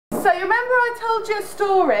you remember I told you a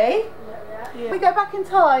story? Yeah. We go back in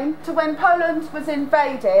time to when Poland was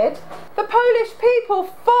invaded. The Polish people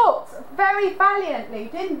fought very valiantly,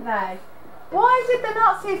 didn't they? Why did the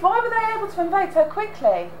Nazis, why were they able to invade so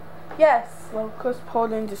quickly? Yes? Well, because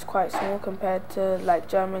Poland is quite small compared to like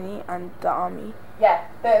Germany and the army. Yeah,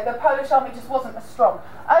 the Polish army just wasn't as strong.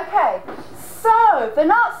 Okay, so the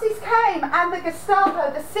Nazis came and the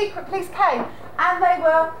Gestapo, the secret police came, and they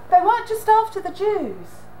weren't just after the Jews,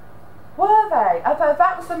 were they? Although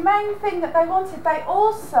that was the main thing that they wanted. They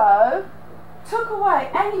also took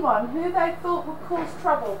away anyone who they thought would cause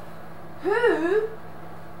trouble. Who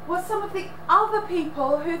were some of the other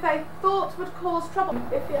people who they thought would cause trouble?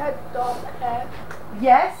 If you had dark hair.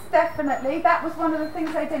 Yes, definitely. That was one of the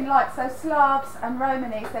things they didn't like. So Slavs and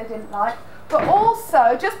Romanies they didn't like. But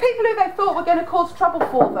also just people who they thought were going to cause trouble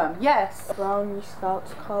for them. Yes. Brownie,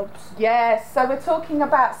 Scouts, Cubs. Yes, so we're talking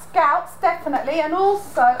about Scouts, definitely. And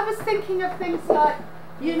also, I was thinking of things like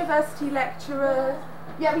university lecturers.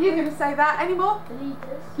 Yeah, were you going to say that? Any more?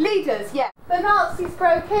 Leaders. Leaders, yeah. The Nazis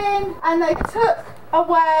broke in and they took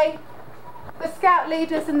away the Scout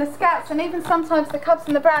leaders and the Scouts and even sometimes the Cubs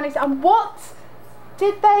and the Brownies. And what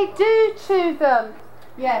did they do to them?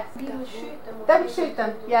 Yes. They would shoot them. They would shoot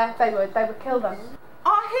them. Yeah, they would. They would kill them.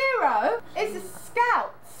 Our hero is a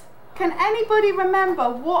Scout. Can anybody remember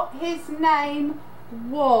what his name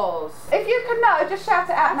was? If you can know, just shout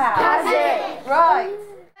it out now. Kazakh. Right.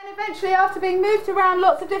 And eventually, after being moved around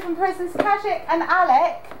lots of different prisons, Kazakh and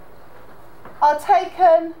Alec are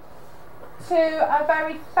taken to a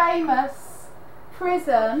very famous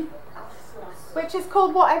prison, which is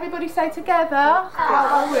called what? Everybody say together?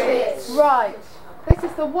 Auschwitz. Right. This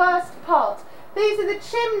is the worst part. These are the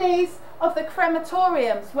chimneys of the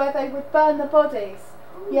crematoriums where they would burn the bodies.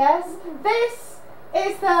 Yes? This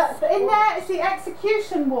is in there is the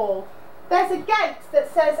execution wall. There's a gate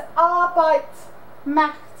that says Arbeit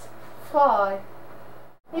macht frei.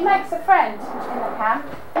 He makes a friend in the camp.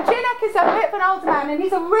 And Jinek is a bit of an older man and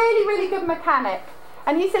he's a really, really good mechanic.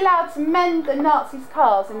 And he's allowed to mend the Nazis'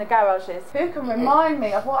 cars in the garages. Who can remind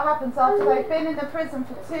me of what happens after they've been in the prison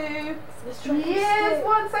for 2 years?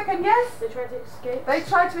 1 second, yes? They tried to escape. They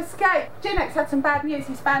tried to escape. Jinek's had some bad news.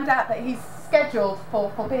 He's found out that he's scheduled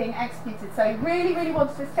for being executed. So he really, really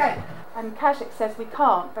wants to escape. And Kazakh says we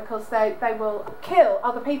can't because they will kill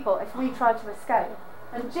other people if we try to escape.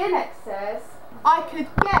 And Jinek says, I could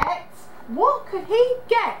get, what could he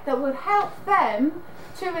get that would help them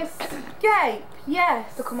to escape?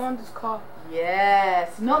 Yes. The commander's car.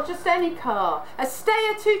 Yes, not just any car. A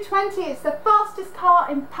Steyr 220, it's the fastest car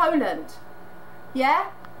in Poland. Yeah?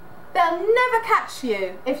 They'll never catch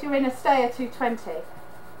you if you're in a Steyr 220.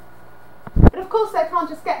 But of course they can't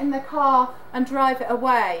just get in the car and drive it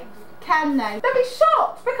away, can they? They'll be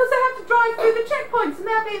shot because they have to drive through the checkpoints and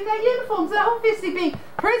they'll be in their uniforms. They'll obviously be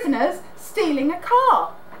prisoners stealing a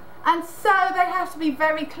car. And so they have to be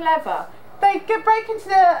very clever. They break into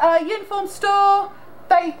the uniform store,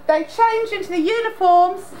 they change into the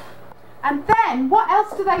uniforms, and then what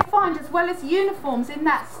else do they find as well as uniforms in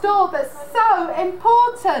that store that's so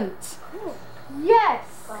important? Yes,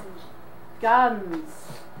 guns.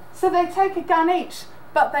 So they take a gun each,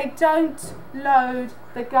 but they don't load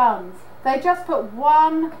the guns. They just put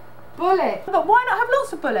one bullet. But why not have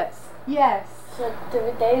lots of bullets? Yes. So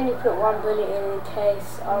they only put one bullet in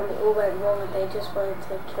case it all went wrong and they just wanted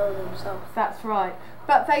to kill themselves. That's right.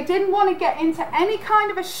 But they didn't want to get into any kind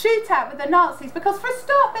of a shootout with the Nazis because for a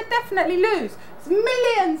start they'd definitely lose. There's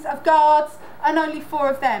millions of guards and only 4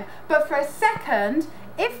 of them. But for a second,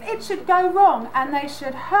 if it should go wrong and they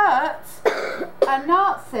should hurt a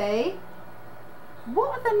Nazi,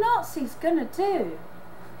 what are the Nazis going to do?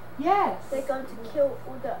 Yes. They're going to kill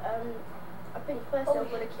all the I think first they're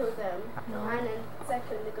going to kill them, and then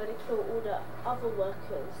second they're going to kill all the other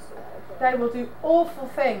workers. They will do awful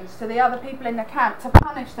things to the other people in the camp to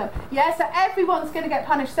punish them. Yeah, so everyone's going to get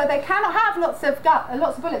punished. So they cannot have lots of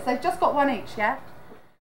bullets. They've just got one each. Yeah.